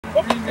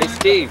Hey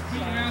Steve,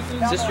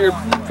 is this your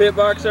pit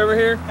box over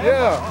here?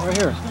 Yeah, right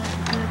here.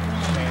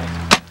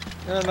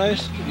 Yeah,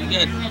 nice. You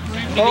good?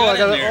 Oh, I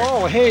got it.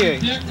 Oh, hey.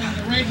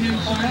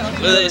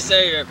 What do they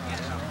say?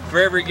 For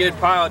every good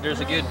pilot,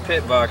 there's a good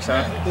pit box,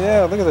 huh?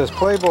 Yeah, look at this.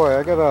 Playboy.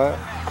 I got a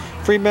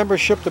free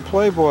membership to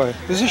Playboy.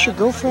 Is this your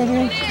girlfriend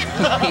here?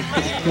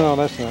 No,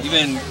 that's not. You've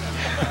been...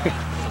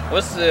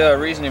 What's the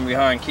reasoning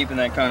behind keeping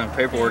that kind of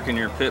paperwork in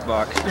your pit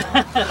box?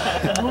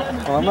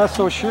 Well, I'm not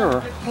so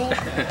sure.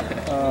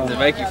 Does it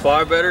make you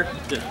fly better?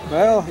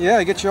 Well, yeah,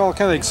 it gets you all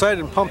kind of excited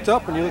and pumped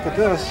up when you look at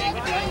this. So,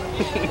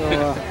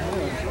 yeah,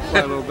 fly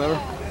a little better.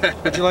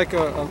 Would you like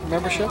a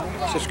membership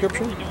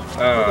subscription?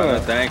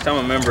 No thanks. I'm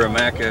a member of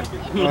MACA.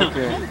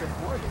 Okay.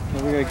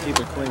 Well, we gotta keep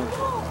it clean.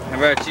 How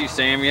about you,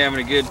 Sam? You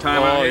having a good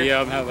time out here? Oh yeah,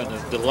 I'm having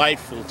a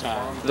delightful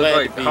time. Look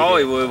like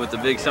Hollywood with the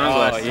big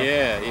sunglasses. Oh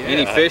yeah, yeah.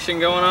 Any fishing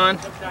going on?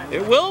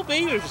 It will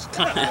be. There's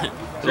a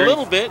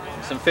little bit.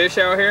 Some fish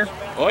out here?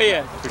 Oh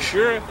yeah, for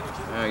sure.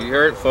 You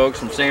heard it, folks,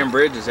 from Sam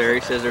Bridges there.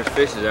 He says there's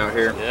fishes out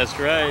here. That's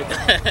right.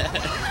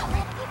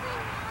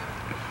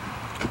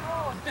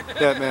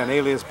 Batman,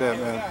 alias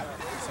Batman.